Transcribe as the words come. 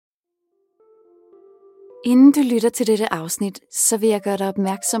Inden du lytter til dette afsnit, så vil jeg gøre dig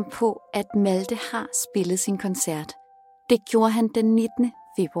opmærksom på, at Malte har spillet sin koncert. Det gjorde han den 19.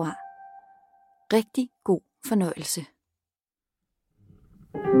 februar. Rigtig god fornøjelse.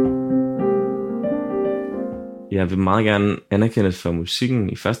 Jeg vil meget gerne anerkendes for musikken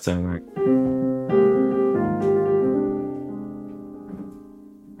i første omgang.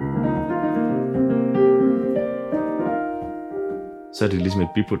 Så er det ligesom et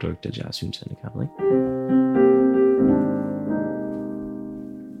biprodukt, at jeg er synshandicappet, ikke?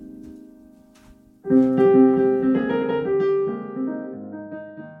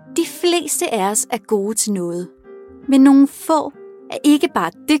 De fleste af os er gode til noget, men nogle få er ikke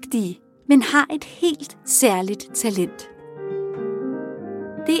bare dygtige, men har et helt særligt talent.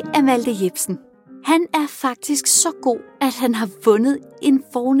 Det er Malte Jepsen. Han er faktisk så god, at han har vundet en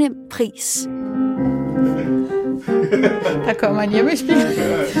fornem pris. Der kommer en hjemmespil.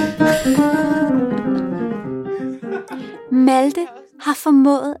 Malte har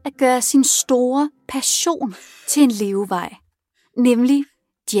formået at gøre sin store passion til en levevej, nemlig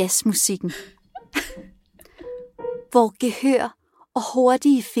jazzmusikken. Hvor gehør og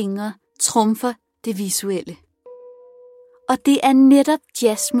hurtige fingre trumfer det visuelle. Og det er netop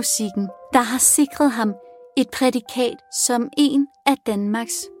jazzmusikken, der har sikret ham et prædikat som en af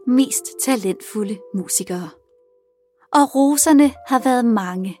Danmarks mest talentfulde musikere. Og roserne har været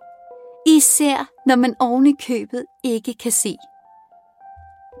mange, især når man oven i købet ikke kan se.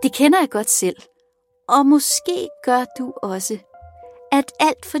 Det kender jeg godt selv, og måske gør du også, at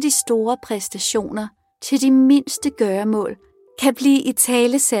alt for de store præstationer til de mindste gøremål kan blive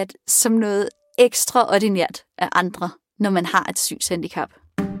italesat som noget ekstraordinært af andre, når man har et synshandicap.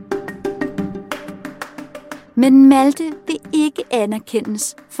 Men Malte vil ikke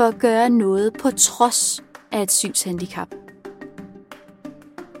anerkendes for at gøre noget på trods af et synshandicap.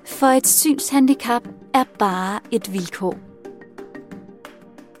 For et synshandicap er bare et vilkår.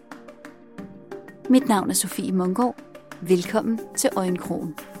 Mit navn er Sofie Munggaard. Velkommen til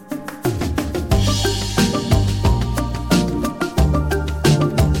Øjenkrogen.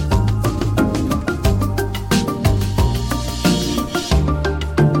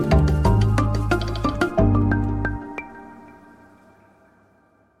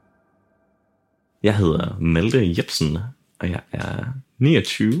 Jeg hedder Malte Jepsen, og jeg er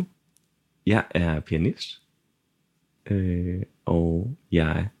 29. Jeg er pianist, og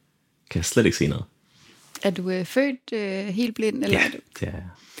jeg kan slet ikke se noget. Er du født helt blind? Eller Ja, er du? det er jeg.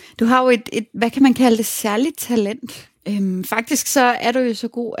 Du har jo et, hvad kan man kalde det, særligt talent. Faktisk så er du jo så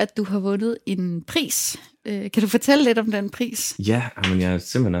god, at du har vundet en pris. Kan du fortælle lidt om den pris? Ja, men jeg er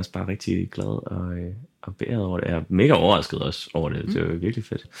simpelthen også bare rigtig glad og beæret over det. Jeg er mega overrasket også over det. Det er jo virkelig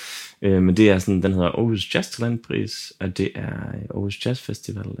fedt. Men det er sådan, den hedder Aarhus Jazz Talentpris, og det er Aarhus Jazz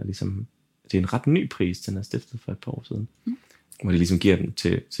Festival. Det er en ret ny pris, den er stiftet for et par år siden. Hvor de ligesom giver den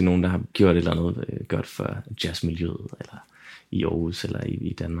til nogen, der har gjort et eller andet godt for jazzmiljøet, eller i Aarhus, eller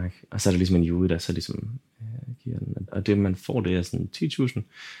i Danmark. Og så er der ligesom en jury, der så ligesom giver den. Og det, man får, det er sådan 10.000.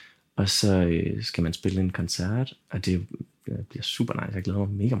 Og så skal man spille en koncert, og det bliver super nice. Jeg glæder mig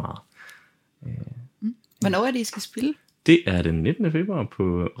mega meget. Hvornår er det, I skal spille? Det er den 19. februar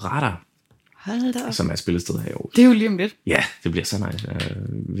på Radar, Hold da op. som er et spillested her i Aarhus. Det er jo lige om lidt. Ja, det bliver så nice.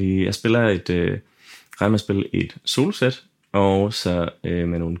 Jeg spiller regner med at spille et solosæt, og så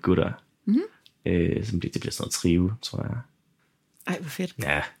med nogle gutter. Det bliver sådan noget trio, tror jeg. Ej, hvor fedt.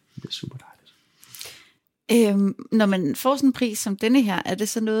 Ja, det bliver super dejligt. Når man får sådan en pris som denne her, er det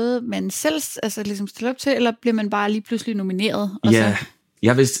så noget, man selv ligesom stiller op til, eller bliver man bare lige pludselig nomineret? Og Ja, så...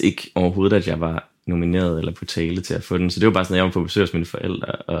 jeg vidste ikke overhovedet, at jeg var nomineret eller på tale til at få den, så det var bare sådan, at jeg var på besøg hos mine forældre,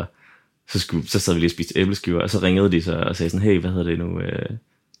 og så sad vi lige og spiste æbleskiver, og så ringede de så og sagde sådan, hey, hvad hedder det nu,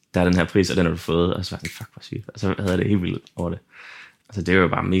 der er den her pris, og den har du fået, og så var jeg sådan, fuck, hvor sygt, og så havde jeg det helt vildt over det. Altså det var jeg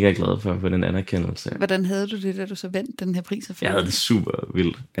bare mega glad for at få den anerkendelse. Hvordan havde du det, da du så vandt den her pris? Jeg havde det super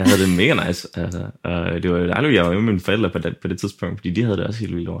vildt. Jeg havde det mega nice. Altså, og det var jo dejligt, jeg var med mine forældre på det tidspunkt, fordi de havde det også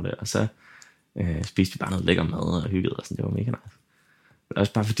helt vildt over det. Og så spiste vi bare noget lækker mad og hyggede, og sådan. Det var mega nice.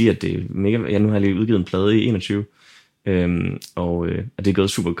 Også bare fordi, at det er mega... nu har jeg lige udgivet en plade i 21, og det er gået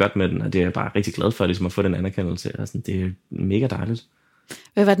super godt med den, og det er jeg bare rigtig glad for, ligesom at få den anerkendelse. Og sådan, det er mega dejligt.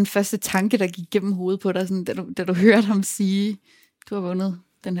 Hvad var den første tanke, der gik gennem hovedet på dig, sådan, da du hørte ham sige, du har vundet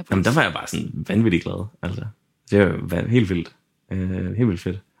den her pris? Jamen, der var jeg bare sådan vanvittigt glad. Altså, det er helt vildt. Helt vildt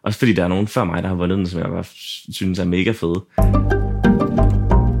fedt. Også fordi der er nogen før mig, der har vundet den, som jeg bare synes er mega fede.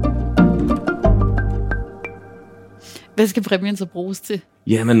 Hvad skal præmien så bruges til?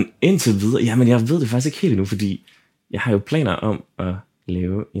 Jamen, indtil videre... Jamen, jeg ved det faktisk ikke helt endnu, fordi jeg har jo planer om at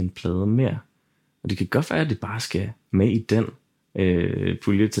lave en plade mere. Og det kan godt være, at det bare skal med i den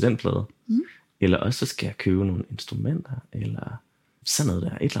pulje til den plade. Eller også så skal jeg købe nogle instrumenter, eller sådan noget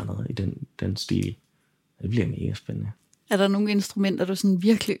der, et eller andet i den stil. Det bliver mega spændende. Er der nogle instrumenter, du sådan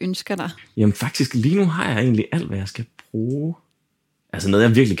virkelig ønsker dig? Jamen faktisk, lige nu har jeg egentlig alt, hvad jeg skal bruge. Altså noget,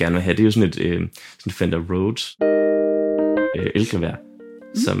 jeg virkelig gerne vil have, det er jo sådan et Fender Rhodes elklaver,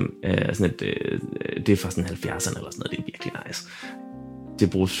 som er sådan det er fra sådan 70'erne eller sådan noget, det er virkelig nice. Det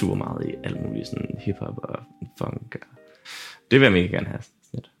bruges super meget i alt muligt, sådan hiphop og funk. Det vil jeg mega gerne have.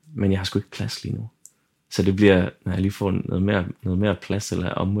 Men jeg har sgu ikke plads lige nu. Så det bliver, når jeg lige får noget mere plads, eller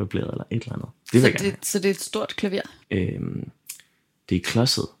ommøbleret, eller et eller andet. Så det er et stort klaver? Det er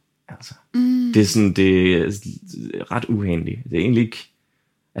klodset, altså. Det er sådan, det er ret uhandigt. Det er egentlig ikke,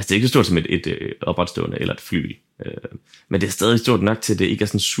 altså det er ikke så stort som et opretstående eller et fly. Men det er stadig stort nok til, at det ikke er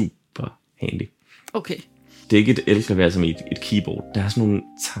sådan super handigt. Okay. Det er ikke et elklaver som et keyboard. Der er sådan nogle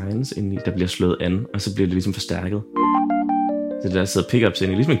tegns inde i, der bliver slået an, og så bliver det ligesom forstærket. Så der sidder pickups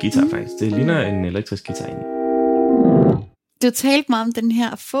inde i, ligesom en guitar faktisk. Det ligner en elektrisk guitar inde i. Du talte meget om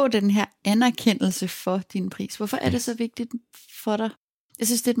at få den her anerkendelse for din pris. Hvorfor er det så vigtigt for dig? Jeg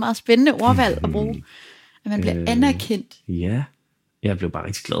synes, det er et meget spændende ordvalg at bruge. At man bliver anerkendt. Ja, jeg blev bare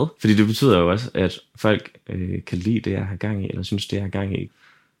rigtig glad. Fordi det betyder jo også, at folk kan lide det, jeg har gang i, eller synes, det, jeg har gang i,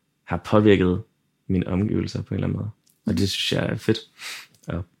 har påvirket mine omgivelser på en eller anden måde. Og det synes jeg er fedt.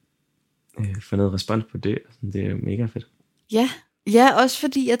 Og få noget respons på det, det er mega fedt. Ja, også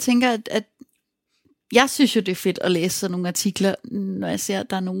fordi jeg tænker, at jeg synes jo, det er fedt at læse sådan nogle artikler, når jeg ser, at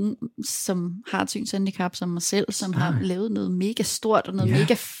der er nogen, som har et synshandicap som mig selv, som har lavet noget mega stort, og noget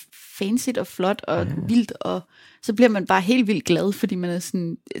mega fancy og flot og vildt, og så bliver man bare helt vildt glad, fordi man er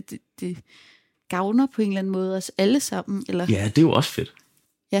sådan, det gavner på en eller anden måde os alle sammen. Eller? Ja, det er jo også fedt.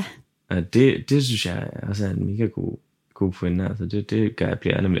 Ja. Det synes jeg også er en mega god pointe. Altså det gør jeg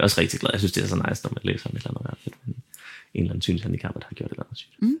bliver nemlig også rigtig glad. Jeg synes, det er så nice, når man læser om et eller andet fedt. En eller anden synshandicap, der har gjort et eller andet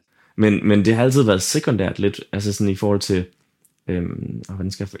sygt. Men det har altid været sekundært lidt, altså sådan i forhold til,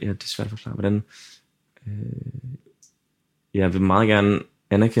 hvordan skal jeg, det er svært at forklare, hvordan, jeg vil meget gerne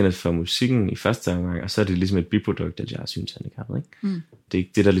anerkendes for musikken i første omgang, og så er det ligesom et biprodukt, at jeg er synshandicappet, ikke? Det er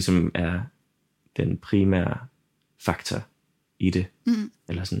ikke det, der ligesom er den primære faktor i det,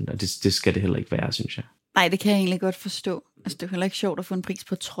 eller sådan, og det skal det heller ikke være, synes jeg. Nej, det kan jeg egentlig godt forstå. Altså, det er heller ikke sjovt at få en pris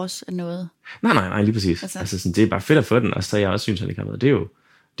på trods af noget. Nej, lige præcis. Altså sådan, det er bare fedt at få den, og så er jeg også synshandicappet. Det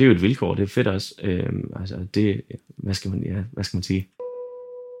er jo et vilkår, det er fedt også. Altså, det, hvad skal man sige?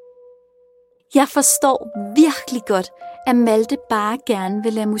 Jeg forstår virkelig godt, at Malte bare gerne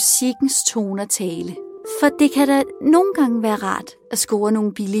vil lade musikkens toner tale. For det kan da nogle gange være rart at score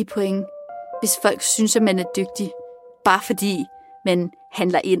nogle billige point, hvis folk synes, at man er dygtig, bare fordi man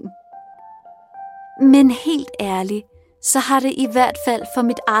handler ind. Men helt ærligt, så har det i hvert fald for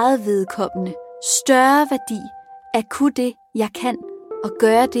mit eget vedkommende større værdi at kunne det, jeg kan, og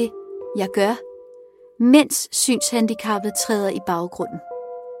gøre det, jeg gør, mens synshandicappet træder i baggrunden.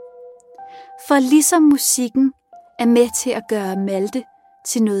 For ligesom musikken er med til at gøre Malte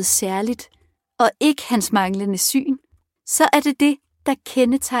til noget særligt, og ikke hans manglende syn, så er det, der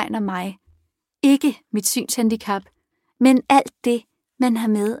kendetegner mig. Ikke mit synshandicap, men alt det, man har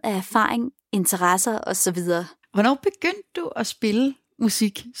med af erfaring, interesser osv. Hvornår begyndte du at spille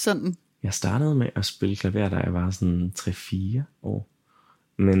musik sådan? Jeg startede med at spille klaver, da jeg var sådan 3-4 år.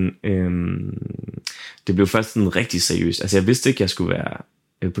 Men det blev først sådan rigtig seriøst. Altså jeg vidste ikke, jeg skulle være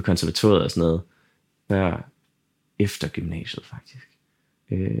på konservatoriet og sådan noget, før efter gymnasiet faktisk.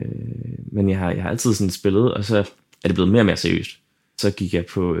 Men jeg har altid sådan spillet, og så er det blevet mere og mere seriøst. Så gik jeg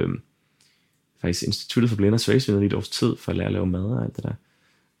på faktisk Instituttet for Blinde og Svagsynede i et års tid, for at lære at lave mad og alt det der.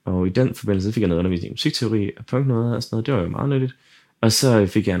 Og i den forbindelse fik jeg noget undervisning i musikteori og punknoder og sådan noget. Det var jo meget nyttigt. Og så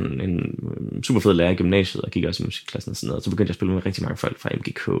fik jeg en super fed lærer i gymnasiet, og gik også i musikklassen og sådan noget. Så begyndte jeg at spille med rigtig mange folk fra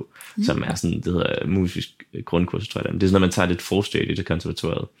MGK, som er sådan, det hedder musisk grundkurs, tror jeg. Det er sådan, når man tager det forstadie til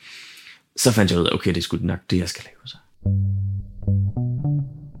konservatoriet. Så fandt jeg ud af, okay, det er sgu nok det, jeg skal lave så.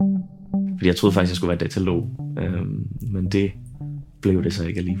 Fordi jeg troede faktisk, jeg skulle være datalog. Men det blev det så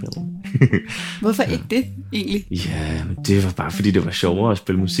ikke alligevel. Hvorfor ikke det, egentlig? Ja, men det var bare, fordi det var sjovere at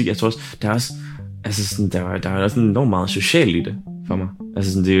spille musik. Jeg tror også, der er også, altså sådan, der er også enormt meget socialt i det for mig.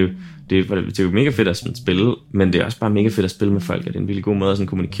 Altså sådan, det er jo mega fedt at spille, men det er også bare mega fedt at spille med folk, og det er en virkelig god måde at sådan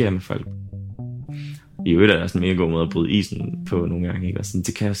kommunikere med folk. I øvrigt er det også en mega god måde at bryde isen på nogle gange, ikke? Og sådan,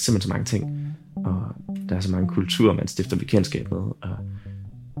 det kan simpelthen så mange ting, og der er så mange kulturer, man stifter bekendtskab med, og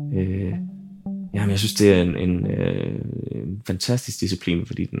jamen, jeg synes, det er en fantastisk disciplin,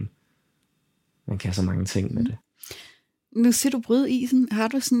 fordi man kan så mange ting med det. Nu siger du bryde isen. Har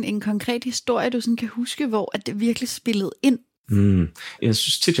du sådan en konkret historie, du sådan kan huske, hvor at det virkelig spillede ind? Jeg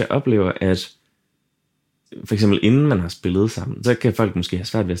synes tit, jeg oplever, at for eksempel inden man har spillet sammen, så kan folk måske have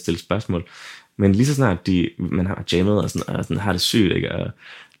svært ved at stille spørgsmål, Men lige så snart man har jammet og sådan har det sygt, ikke? Og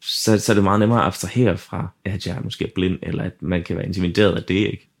så er det meget nemmere at abstrahere fra, at jeg måske er blind, eller at man kan være intimideret af det,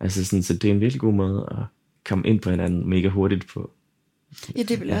 ikke? Altså sådan, så det er en virkelig god måde at komme ind på hinanden mega hurtigt på. Ja,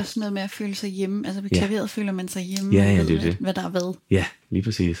 det er vel også noget med at føle sig hjemme. Altså på klaveret føler man sig hjemme, ja, det er det. Hvad der er hvad. Ja, lige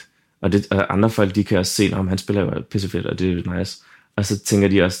præcis. Og andre folk, de kan også se, om han spiller jo pissefedt, og det er nice. Og så tænker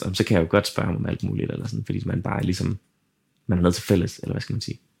de også, så kan jeg jo godt spørge ham om alt muligt, eller sådan, fordi man bare er ligesom, man er noget til fælles, eller hvad skal man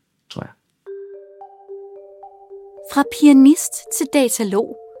sige, tror jeg. Fra pianist til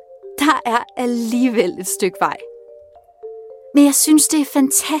datalog, der er alligevel et stykke vej. Men jeg synes, det er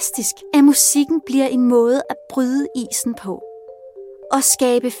fantastisk, at musikken bliver en måde at bryde isen på. Og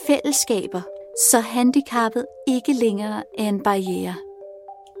skabe fællesskaber, så handicappet ikke længere er en barriere.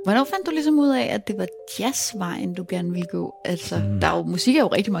 Hvornår fandt du ligesom ud af, at det var jazzvejen, du gerne ville gå? Altså, der er jo musik er jo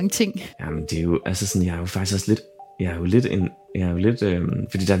rigtig mange ting. Jamen, det er jo, altså sådan, jeg er jo faktisk også lidt,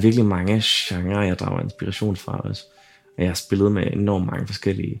 fordi der er virkelig mange genrer, jeg drager inspiration fra også. Og jeg har spillet med enormt mange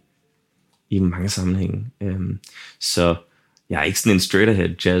forskellige, i mange sammenhænge. Så jeg er ikke sådan en straight ahead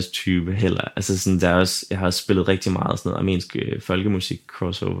jazz-type heller. Altså sådan, jeg har også spillet rigtig meget sådan noget armensk folkemusik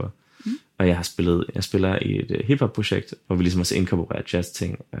crossover. Og jeg spiller i et hiphop-projekt, hvor vi ligesom også inkorporerer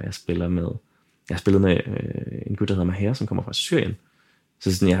jazz-ting. Og jeg har spillet med en gut, der hedder Maher, som kommer fra Syrien.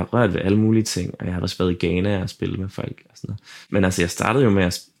 Så sådan, jeg har rørt ved alle mulige ting, og jeg har også været i Ghana og spillet med folk og sådan noget. Men altså, jeg startede jo med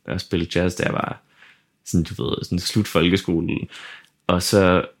at spille jazz, da jeg var sådan, du ved, sådan slut folkeskole. Og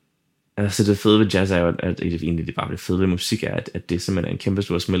så altså det fede ved jazz er jo, at det fede ved musik er, at det simpelthen er en kæmpe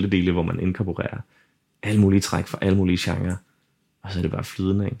stor smeltedele, hvor man inkorporerer alle mulige træk fra alle mulige genrer. Og så er det bare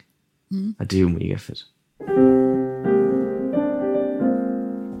flydende, ikke? Og det er jo mega fedt.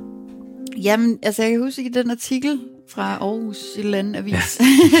 Jamen, altså jeg kan huske i den artikel fra Aarhus, et eller andet avis,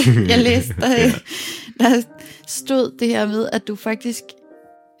 jeg læste, der stod det her med, at du faktisk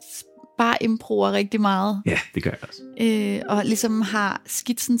bare improver rigtig meget. Ja, det gør jeg også. Og ligesom har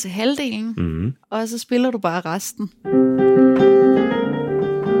skitsen til halvdelen, og så spiller du bare resten.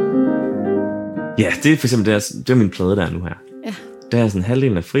 Ja, det er for eksempel det er min plade, der er nu her. Ja. Der er sådan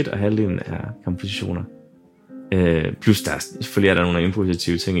halvdelen er frit, og halvdelen er kompositioner. Plus selvfølgelig er der nogle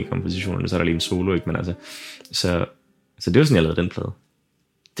improvisative ting i kompositionerne, så er der lige en solo, ikke? Men altså, så det var sådan, jeg lavede den plade.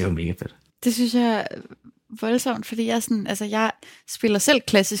 Det var mega fedt. Det synes jeg er voldsomt, fordi jeg spiller selv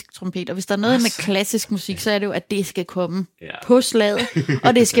klassisk trompet, og hvis der er noget med klassisk musik, så er det jo, at det skal komme på slaget,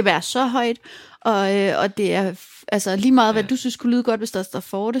 og det skal være så højt, og det er altså lige meget, hvad du synes kunne lyde godt, hvis der står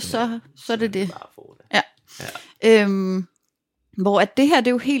for det, så er det det. Ja. Hvor at det her, det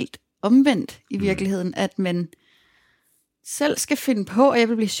er jo helt omvendt i virkeligheden, at man selv skal finde på, og jeg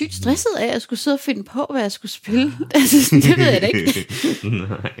vil blive sygt stresset af, at jeg skulle sidde og finde på, hvad jeg skulle spille. Altså, det ved jeg da ikke.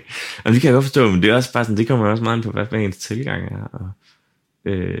 Nej, og det kan jeg godt forstå, men det er også bare sådan, det kommer også meget ind på, hvad ens tilgang er. Og,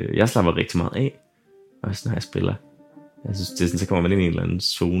 jeg slapper rigtig meget af, også når jeg spiller. Jeg synes, det er sådan, så kommer man ind i en eller anden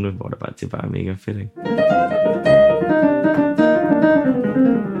zone, hvor det bare er mega fedt, ikke?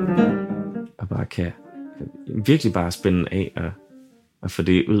 Og bare kan virkelig bare spænde af og få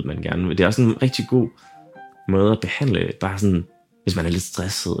det ud, man gerne vil. Det er også en rigtig god måde at behandle, bare sådan, hvis man er lidt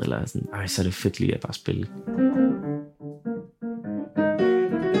stresset, eller sådan, så er det fedt lige at bare spille.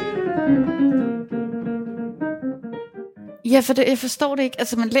 Ja, for jeg forstår det ikke.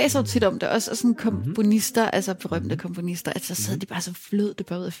 Altså, man læser jo tit om det også, og sådan komponister, altså berømte komponister, altså så sidder de bare så flød det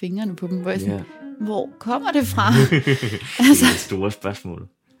bare ud af fingrene på dem, hvor jeg sådan, hvor kommer det fra? Altså. Det er et store spørgsmål.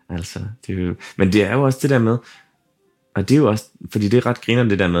 Altså, men det er jo også det der med, og det er jo også, fordi det er ret griner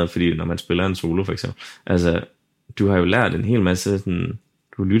det der med, fordi når man spiller en solo for eksempel, altså, du har jo lært en hel masse, sådan,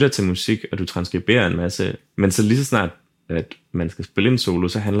 du lytter til musik, og du transkriberer en masse, men så lige så snart, at man skal spille en solo,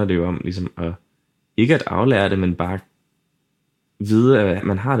 så handler det jo om ligesom at, ikke at aflære det, men bare vide, at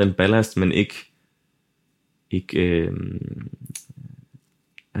man har den ballast, men ikke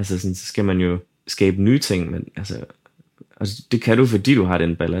altså sådan, så skal man jo skabe nye ting, men altså det kan du, fordi du har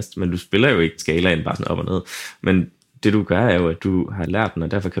den ballast, men du spiller jo ikke skalaen bare sådan op og ned, men det du gør er jo, at du har lært den,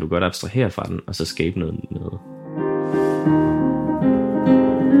 og derfor kan du godt abstrahere fra den, og så skabe noget.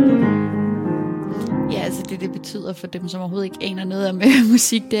 Ja, altså det betyder for dem, som overhovedet ikke aner noget om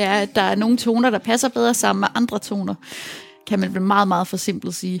musik, det er, at der er nogle toner, der passer bedre sammen med andre toner, kan man vel meget, meget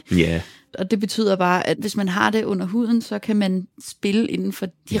forsimplet sige. Ja. Yeah. Og det betyder bare, at hvis man har det under huden, så kan man spille inden for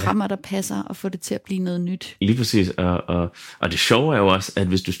de rammer, der passer, og få det til at blive noget nyt. Lige præcis, og det sjove er jo også, at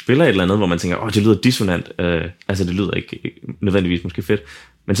hvis du spiller et eller andet, hvor man tænker, det lyder dissonant, altså det lyder ikke nødvendigvis måske fedt,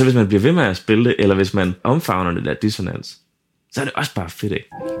 men så hvis man bliver ved med at spille det, eller hvis man omfavner det der dissonans, så er det også bare fedt, ikke?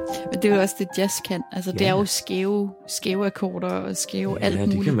 Men det er jo også det, jazz kan. Altså det er jo skæve akkorder og skæve alt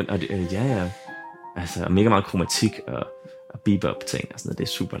muligt. Det kan man, og det, altså mega meget kromatik, og bebop ting og sådan noget. Det er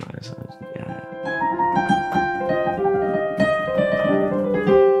super nice. Og sådan, ja.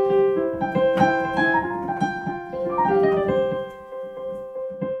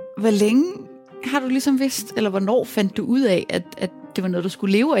 Hvor længe har du ligesom vidst, eller hvornår fandt du ud af, at det var noget, du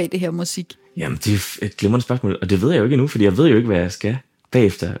skulle leve af, det her musik? Jamen, det er et glimrende spørgsmål, og det ved jeg jo ikke endnu, fordi jeg ved jo ikke, hvad jeg skal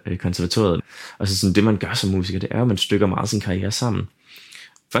bagefter konservatoriet. Og så sådan, det, man gør som musiker, det er jo, at man stykker meget sin karriere sammen.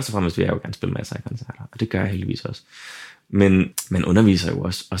 Først og fremmest vil jeg jo gerne spille masser af koncerter, og det gør jeg heldigvis også. Men man underviser jo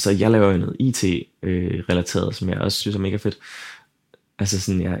også, og så jeg laver jo noget IT-relateret, som jeg også synes er mega fedt. Altså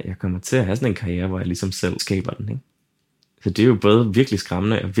sådan, jeg kommer til at have sådan en karriere, hvor jeg ligesom selv skaber den, ikke? Så det er jo både virkelig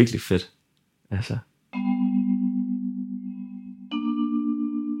skræmmende og virkelig fedt. Altså.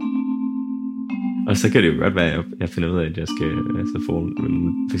 Og så kan det jo godt være, at jeg finder ud af, at jeg skal få...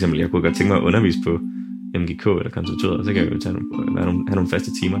 For eksempel, jeg kunne godt tænke mig at undervise på MGK eller konservatoriet, og så kan jeg jo have nogle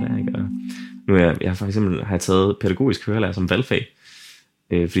faste timer der, ikke? Og nu jeg for eksempel har jeg taget pædagogisk hørelærer som valgfag,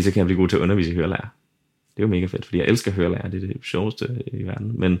 fordi så kan jeg blive god til at undervise i hørelærer. Det er jo mega fedt, fordi jeg elsker hørelærer, det er det sjoveste i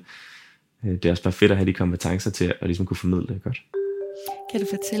verden, men det er også bare fedt at have de kompetencer til at ligesom kunne formidle det godt. Kan du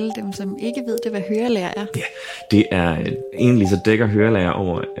fortælle dem, som ikke ved det, hvad hørelærer er? Ja, det er egentlig så dækker hørelærer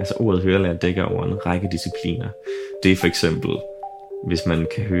over, altså ordet hørelærer dækker over en række discipliner. Det er for eksempel, hvis man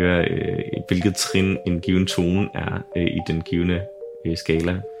kan høre, hvilket trin en given tone er i den givne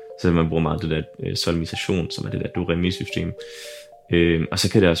skala. Så man bruger meget det der solmisation, som er det der do-re-mi-system. Og så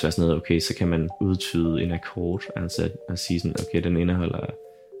kan det også være sådan noget, okay, så kan man udtyde en akkord, altså at sige sådan, okay, den indeholder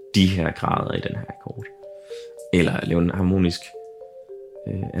de her grader i den her akkord. Eller lave en harmonisk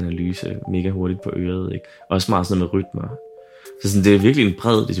analyse mega hurtigt på øret, ikke? Også meget sådan noget med rytmer. Så sådan, det er virkelig en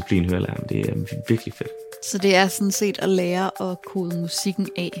bred disciplin hørelærer, men det er virkelig fedt. Så det er sådan set at lære at kode musikken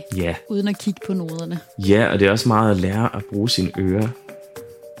af, ja, uden at kigge på noterne. Ja, og det er også meget at lære at bruge sine ører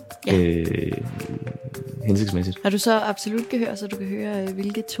hensigtsmæssigt. Har du så absolut gehør, så du kan høre,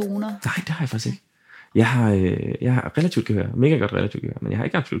 hvilke toner? Nej, det har jeg faktisk ikke. Jeg har relativt gehør, mega godt relativt gehør, men jeg har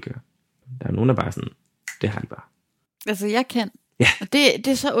ikke absolut gehør. Der er nogen, der bare sådan, det har de bare. Altså, jeg kan. Ja. Og det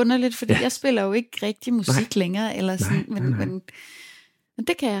er så underligt, fordi jeg spiller jo ikke rigtig musik længere, eller sådan, men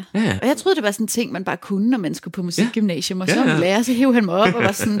det kan jeg. Ja. Og jeg troede, det var sådan en ting, man bare kunne, når man skulle på musikgymnasium, og så lærer, så hævde han mig op og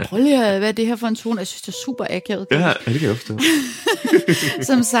var sådan, prøv lige hvad er det her for en tone? Jeg synes, det er super akavet. Ja, det kan jeg forstå.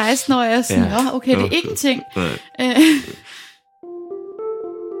 Som 16-årig er sådan, okay, det er ikke en ting.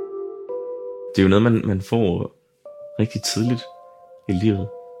 Det er jo noget, man får rigtig tidligt i livet.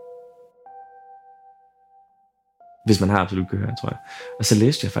 Hvis man har absolut gehør, tror jeg. Og så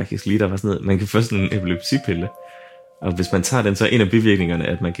læste jeg faktisk lige, der var sådan noget, man kan få sådan en epilepsipille. Og hvis man tager den, så er en af bivirkningerne,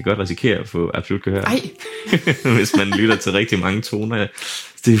 at man kan godt risikere at få absolut gehør. Hvis man lytter til rigtig mange toner.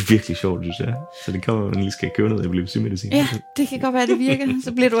 Det er virkelig sjovt, synes jeg. Så det kommer, at man lige skal købe noget epilepsimedicin. Ja, det kan godt være, det virker.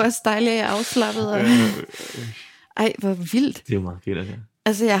 Så bliver du også dejlig afslappet. Og... Ej, hvor vildt. Det er jo meget fedt, ja.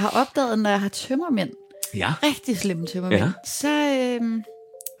 Altså, jeg har opdaget, når jeg har tømmermænd, rigtig slemme tømmermænd,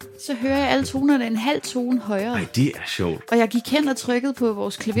 så hører jeg alle tonerne en halv tone højere. Ej, det er sjovt. Og jeg gik hen og trykkede på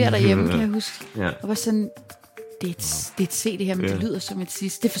vores klaver derhjemme, kan jeg huske. Og var sådan, det er et C det her, men det lyder som et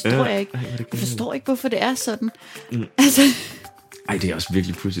cis. Det forstår jeg ikke. Jeg forstår ikke, hvorfor det er sådan. Altså. Ej, det er også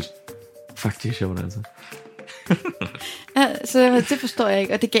virkelig pudsigt. Fuck, det er sjovt, altså. Så det forstår jeg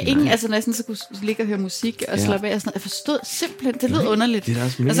ikke. Og det gav ingen, altså når jeg sådan, så kunne ligge og høre musik og slappe af og sådan noget. Jeg forstod simpelthen, det lød underligt. Det er da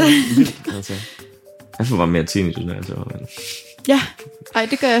også mega vildt, altså. Jeg får bare mere tinnitus, når jeg så. Ja, ej,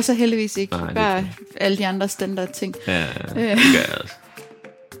 det gør jeg så heldigvis ikke. Nej, bare alle de andre standard ting. Ja, det gør jeg også.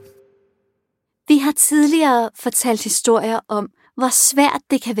 Vi har tidligere fortalt historier om, hvor svært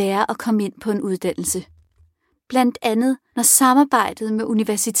det kan være at komme ind på en uddannelse. Blandt andet, når samarbejdet med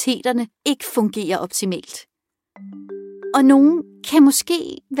universiteterne ikke fungerer optimalt. Og nogen kan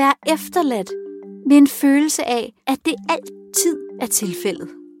måske være efterladt med en følelse af, at det altid er tilfældet.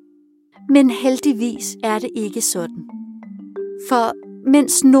 Men heldigvis er det ikke sådan. For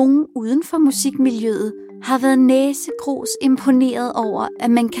mens nogen uden for musikmiljøet har været næsegrus imponeret over,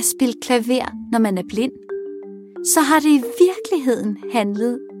 at man kan spille klaver, når man er blind, så har det i virkeligheden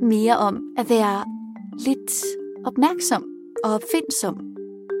handlet mere om at være lidt opmærksom og opfindsom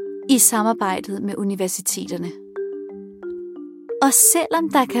i samarbejdet med universiteterne. Og selvom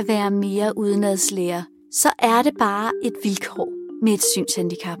der kan være mere udenadslære, så er det bare et vilkår med et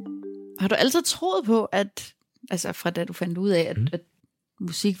synshandicap. Har du altid troet på, at, altså fra da du fandt ud af, at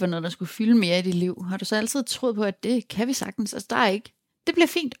musik var noget, der skulle fylde mere i dit liv, har du så altid troet på, at det kan vi sagtens? Altså der er ikke. Det bliver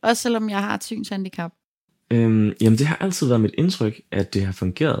fint, også selvom jeg har et synshandicap. Jamen det har altid været mit indtryk, at det har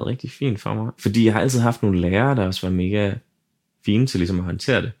fungeret rigtig fint for mig. Fordi jeg har altid haft nogle lærere, der også var mega fine til ligesom at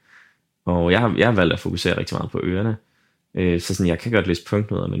håndtere det. Og jeg har valgt at fokusere rigtig meget på ørerne. Så sådan, jeg kan godt læse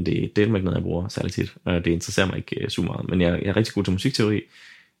punktnoder, men det er ikke noget, jeg bruger særligt tit, og det interesserer mig ikke super meget. Men jeg er rigtig god til musikteori,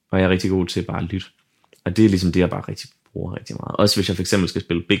 og jeg er rigtig god til bare at lytte. Og det er ligesom det, jeg bare bruger rigtig meget. Også hvis jeg for eksempel skal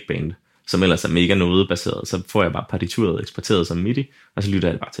spille big band, som ellers er mega nodebaseret, så får jeg bare partituret eksporteret som MIDI, og så lytter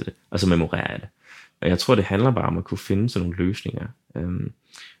jeg bare til det, og så memorerer jeg det. Og jeg tror, det handler bare om at kunne finde sådan nogle løsninger.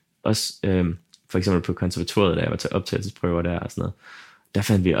 Også for eksempel på konservatoriet, da jeg var til optagelsesprøver der og sådan noget, der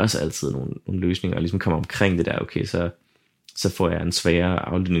fandt vi også altid nogle løsninger, og ligesom kommer omkring det der, okay, så får jeg en sværere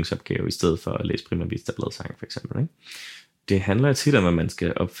aflydningsopgave, i stedet for at læse primærvis tabladsang for eksempel. Ikke? Det handler tit om, at man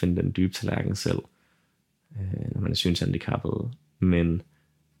skal opfinde den dybe tallerken selv, når man er synshandicappet, men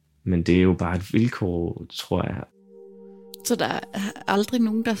det er jo bare et vilkår, tror jeg. Så der er aldrig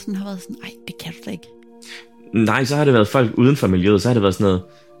nogen, der sådan har været sådan, nej, det kan du da ikke. Nej, så har det været folk uden for miljøet, så har det været sådan noget,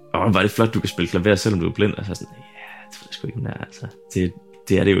 hvor er det flot, du kan spille klaver, selvom du er blind. Altså sådan, ja, det ved jeg sgu ikke, der, altså.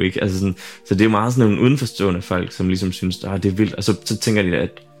 Det er det jo ikke. Altså sådan, så det er jo meget sådan nogle udenforstående folk, som ligesom synes, det er vildt. Og så tænker de,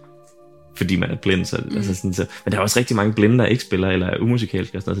 at fordi man er blind, så, altså sådan, så. Men der er også rigtig mange blinde, der ikke spiller, eller er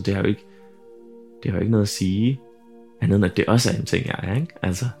umusikalske og sådan noget, så det har jo ikke noget at sige, andet end at det også er en ting, jeg er, ikke?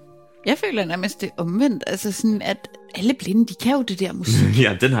 Altså. Jeg føler nærmest det omvendt, altså sådan, at alle blinde, de kan jo det der musik.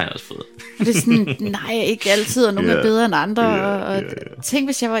 Ja, den har jeg også fået. Og det er sådan, nej, ikke altid, og nogle er bedre end andre, og tænk,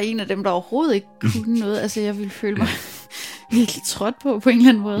 hvis jeg var en af dem, der overhovedet ikke kunne noget, altså jeg ville føle mig virkelig trådt på en eller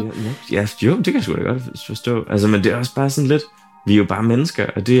anden måde. Ja, jo, det kan jeg sgu da godt forstå. Altså, men det er også bare sådan lidt, vi er jo bare mennesker,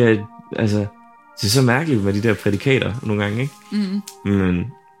 og det er, altså, det er så mærkeligt med de der prædikater nogle gange, ikke? Men,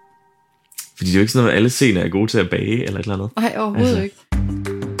 fordi det er jo ikke sådan noget, at alle scener er gode til at bage, eller et eller andet. Nej, overhovedet ikke.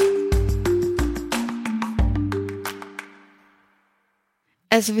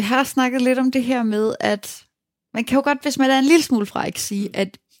 Altså, vi har snakket lidt om det her med, at man kan jo godt, hvis man er en lille smule fræk, sige,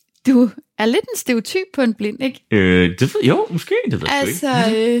 at du er lidt en stereotyp på en blind, ikke? Det ved jo, måske, det ved jeg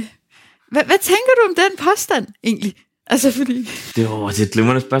ikke. Hvad tænker du om den påstand, egentlig? Altså, fordi... Det er et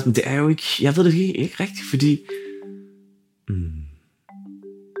glimrende spørgsmål. Det er jo ikke... Jeg ved det ikke rigtigt, fordi...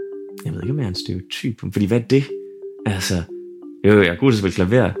 Jeg ved ikke, om jeg er en stereotyp. Fordi hvad er det? Altså... Jo, jeg er god til at spille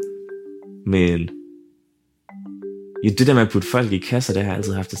klaver, men... Ja, det der med at putte folk i kasser, det har jeg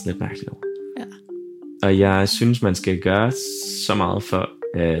altid haft det sådan lidt mærkeligt over. Ja. Og jeg synes, man skal gøre så meget for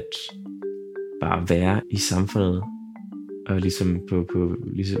at bare være i samfundet, og ligesom på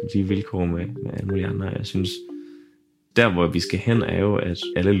ligesom de vilkår med alle mulige andre. Jeg synes, der hvor vi skal hen, er jo, at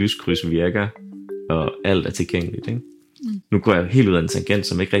alle lyskryds virker, og alt er tilgængeligt, ikke? Nu går jeg helt ud af en tangent,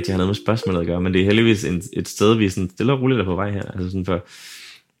 som ikke rigtig har noget med spørgsmålet at gøre, men det er heldigvis et sted, vi sådan stille og roligt er på vej her. Altså sådan for,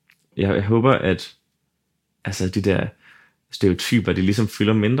 jeg håber, at altså de der stereotyper, de ligesom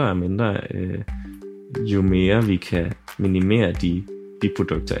fylder mindre og mindre, jo mere vi kan minimere de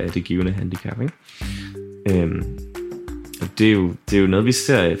produkter af det givende handicap, ikke? Og det er jo noget, vi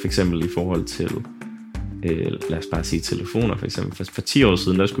ser for eksempel i forhold til, lad os bare sige telefoner for eksempel. For 10 år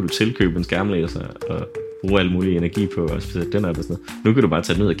siden, der skulle du tilkøbe en skærmlæser og bruge al mulig energi på at sætte den op og sådan noget. Nu kan du bare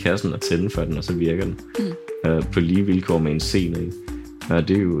tage den ud af kassen og tænde for den, og så virker den på lige vilkår med en scene. Og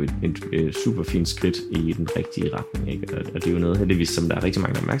det er jo et super fint skridt i den rigtige retning, ikke? Og det er jo noget heldigvis, som der er rigtig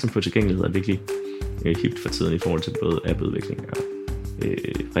mange opmærksom på. Tilgængelighed er virkelig hipt for tiden i forhold til både appudvikling og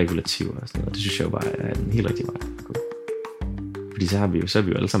regulativer og sådan noget. Og det synes jeg jo bare er en helt rigtig vej at gå. Fordi så er vi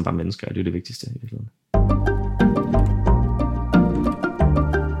jo alle sammen bare mennesker, og det er jo det vigtigste i virkeligheden.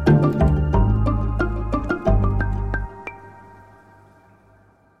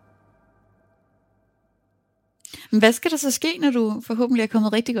 Hvad skal der så ske, når du forhåbentlig er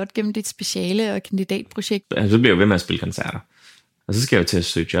kommet rigtig godt gennem dit speciale og kandidatprojekt? Altså, så bliver jeg ved med at spille koncerter. Og så skal jeg jo til at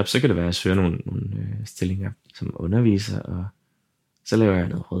søge job. Så kan det være, at jeg søger nogle stillinger som underviser, og så laver jeg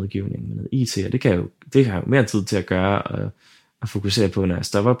noget rådgivning med noget IT, og det kan jeg jo mere tid til at gøre, og fokusere på, når jeg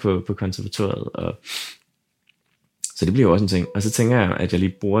stopper på konservatoriet. Og så det bliver jo også en ting. Og så tænker jeg, at jeg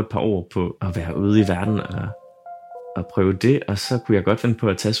lige bruger et par år på at være ude i verden og prøve det, og så kunne jeg godt finde på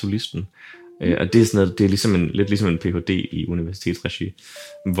at tage solisten. Og det er sådan noget, det er ligesom lidt ligesom en Ph.D. i universitetsregi,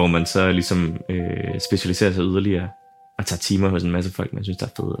 hvor man så ligesom specialiserer sig yderligere og tager timer hos en masse folk, man synes, der er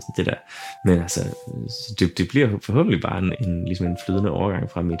fedt og sådan det der. Men altså, det bliver forhåbentlig bare ligesom en flydende overgang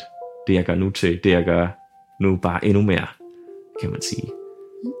fra det jeg gør nu til det jeg gør nu bare endnu mere, kan man sige.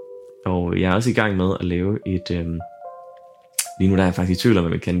 Og jeg er også i gang med at lave lige nu der er jeg faktisk i tvivl om,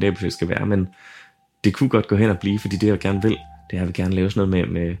 hvad mit kandidatprojekt skal være, men det kunne godt gå hen og blive, fordi det jeg gerne vil, det er, at jeg vil gerne lave sådan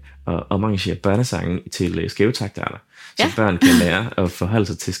noget med at omarrangere børnesange til skæve taktarter, så børn kan lære at forholde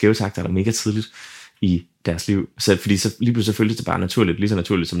sig til skæve taktarter mega tidligt i deres liv. Fordi så lige pludselig føles det bare naturligt, lige så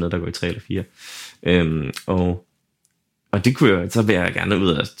naturligt som noget, der går i 3 eller 4. Og det kunne så vil jeg gerne ud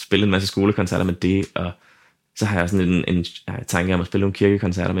og spille en masse skolekoncerter med det, og så har jeg sådan en tanke om at spille nogle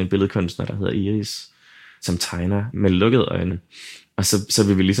kirkekoncerter med en billedkunstner, der hedder Iris, som tegner med lukkede øjne. Og så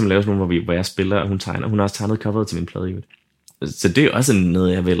vil vi ligesom lave sådan nogle, hvor jeg spiller, og hun tegner. Hun har også tegnet coveret til min plade. Så det er også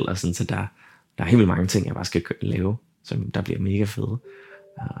noget, jeg vil. Og sådan, så der er helt vildt mange ting, jeg bare skal lave, som der bliver mega fede.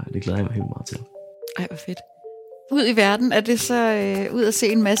 Og det glæder jeg mig helt meget til. Ej, hvor fedt. Ud i verden, er det så ud at se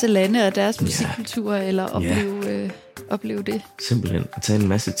en masse lande og deres musikkultur, eller opleve det? Simpelthen. At tage en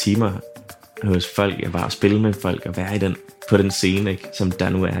masse timer hos folk, jeg bare spille med folk, og være på den scene, ikke, som der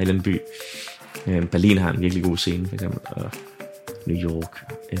nu er i den by. Berlin har en virkelig god scene, for eksempel, og New York,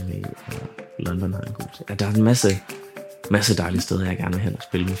 LA og London har en god scene. Der er en masse dejlige steder, jeg gerne vil hen og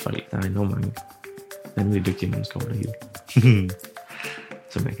spille med folk. Der er enormt mange vanvittigt dygtige mennesker over det hele,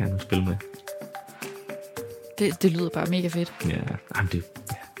 som jeg gerne vil spille med. Det lyder bare mega fedt.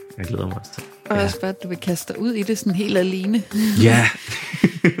 Jeg glæder mig også til. Og også bare, at du vil kaste dig ud i det sådan helt alene. Ja,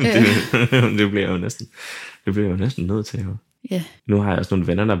 det bliver jeg jo næsten nødt til. Ja. Nu har jeg også nogle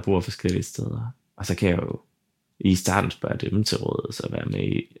venner, der bor forskellige steder. Og så kan jeg jo i starten spørge dem til rådet, så være med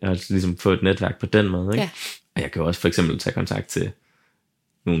i, og ligesom få et netværk på den måde. Ikke? Ja. Og jeg kan jo også for eksempel tage kontakt til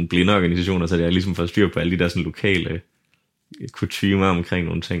nogle blinde organisationer, så jeg ligesom får styr på alle de der sådan lokale kutymer omkring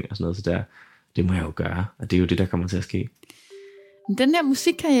nogle ting og sådan noget. Så det må jeg jo gøre, og det er jo det, der kommer til at ske. Den der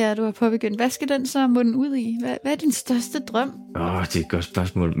musikkarriere, du har påbegyndt, hvad skal den så munde ud i? Hvad er din største drøm? Det er et godt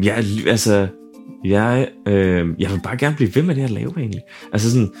spørgsmål. Jeg vil bare gerne blive ved med det, jeg laver egentlig.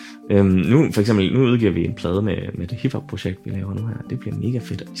 Altså sådan, nu for eksempel, nu udgiver vi en plade med det hiphop-projekt, vi laver nu her. Det bliver mega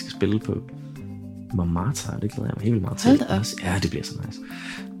fedt, og vi skal spille på Montmartre, det glæder jeg mig helt vildt meget til. Hold da op. Ja, det bliver så nice.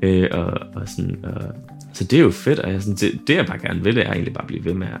 Så det er jo fedt, og det jeg bare gerne vil, det er egentlig bare blive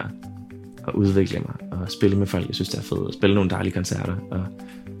ved med at udvikle mig, og spille med folk, jeg synes, det er fedt, og spille nogle dejlige koncerter.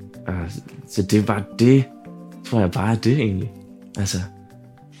 Så det er bare det, tror jeg bare er det egentlig. Altså.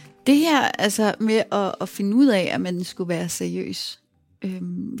 Det her altså med at finde ud af, at man skulle være seriøs.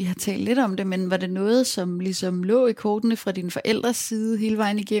 Vi har talt lidt om det, men var det noget, som ligesom lå i kortene fra dine forældres side hele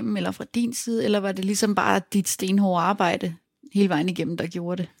vejen igennem, eller fra din side, eller var det ligesom bare dit stenhårde arbejde hele vejen igennem, der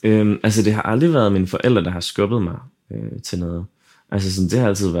gjorde det? Det har aldrig været mine forældre, der har skubbet mig til noget. Altså sådan, det har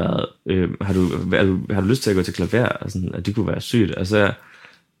altid været, har du lyst til at gå til klaver, og sådan, at det kunne være sygt, og så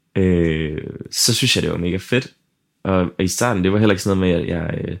synes jeg, det var mega fedt. Og i starten, det var heller ikke sådan noget med, at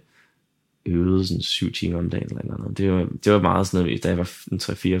jeg øvede sådan 7 timer om dagen eller noget. Det var meget sådan noget, da jeg var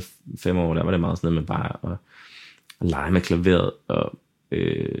 3-4-5 år, der var det meget sådan noget med bare at lege med klaveret, og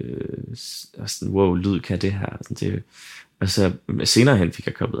sådan, wow, lyd kan det her. Sådan, og så senere hen fik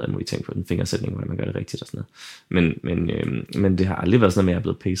jeg koblet alle mulige ting på den fingersætning, hvordan man gør det rigtigt og sådan noget. Men det har aldrig været sådan noget med, at jeg er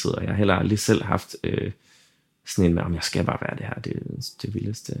blevet pacet, og jeg har heller aldrig selv haft sådan en med, om jeg skal bare være det her, det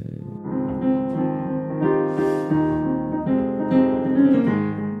vildeste.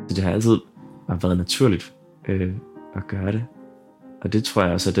 Det har altid bare været naturligt at gøre det. Og det tror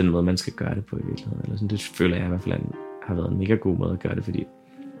jeg også er den måde, man skal gøre det på i virkeligheden. Eller sådan, det føler jeg i hvert fald har været en mega god måde at gøre det, fordi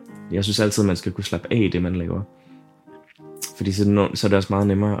jeg synes altid, man skal kunne slappe af i det, man laver. Fordi så er det også meget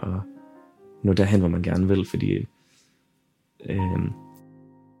nemmere at nå derhen, hvor man gerne vil, fordi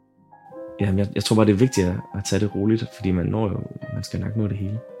jeg tror bare, det er vigtigt at tage det roligt, fordi man skal nok nå det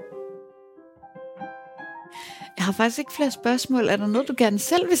hele. Jeg har faktisk ikke flere spørgsmål. Er der noget, du gerne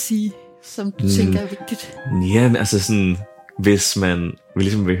selv vil sige, som du tænker er vigtigt? Ja, altså sådan, hvis man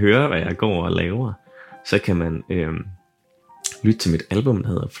vil høre, hvad jeg går og laver, så kan man lytte til mit album, der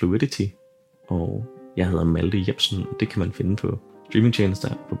hedder Fluidity, og jeg hedder Malte Jebsen, og det kan man finde på streamingtjenester,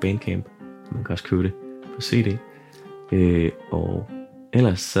 på Bandcamp, man kan også købe det på CD. Og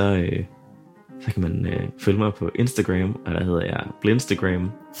ellers så kan man følge mig på Instagram, og der hedder jeg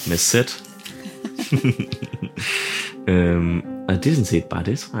Blindstagram med Z. Og det er sådan set bare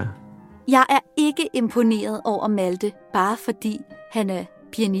det, tror jeg. Jeg er ikke imponeret over Malte, bare fordi han er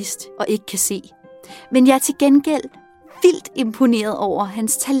pianist og ikke kan se. Men jeg er til gengæld vildt imponeret over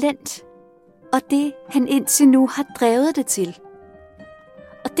hans talent, og det han indtil nu har drevet det til.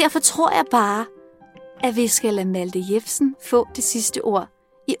 Og derfor tror jeg bare, at vi skal lade Malte Jebsen få det sidste ord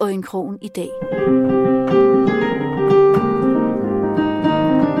i Øjenkrogen i dag.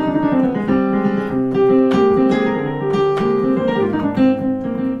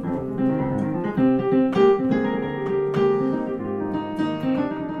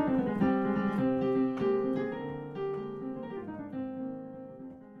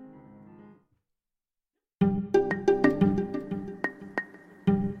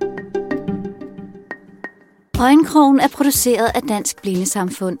 Øjenkrogen er produceret af Dansk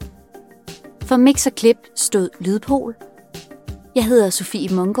Blindesamfund. For mix og klip stod Lydpol. Jeg hedder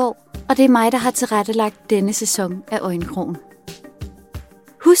Sofie Mungård, og det er mig, der har tilrettelagt denne sæson af Øjenkrogen.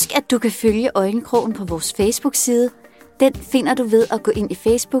 Husk, at du kan følge Øjenkrogen på vores Facebook-side. Den finder du ved at gå ind i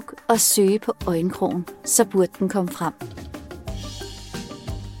Facebook og søge på Øjenkrogen, så burde den komme frem.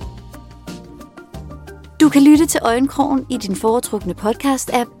 Du kan lytte til Øjenkrogen i din foretrukne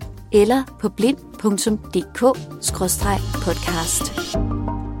podcast-app eller på blind.dk/podcast.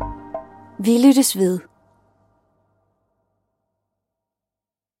 Vi lyttes ved.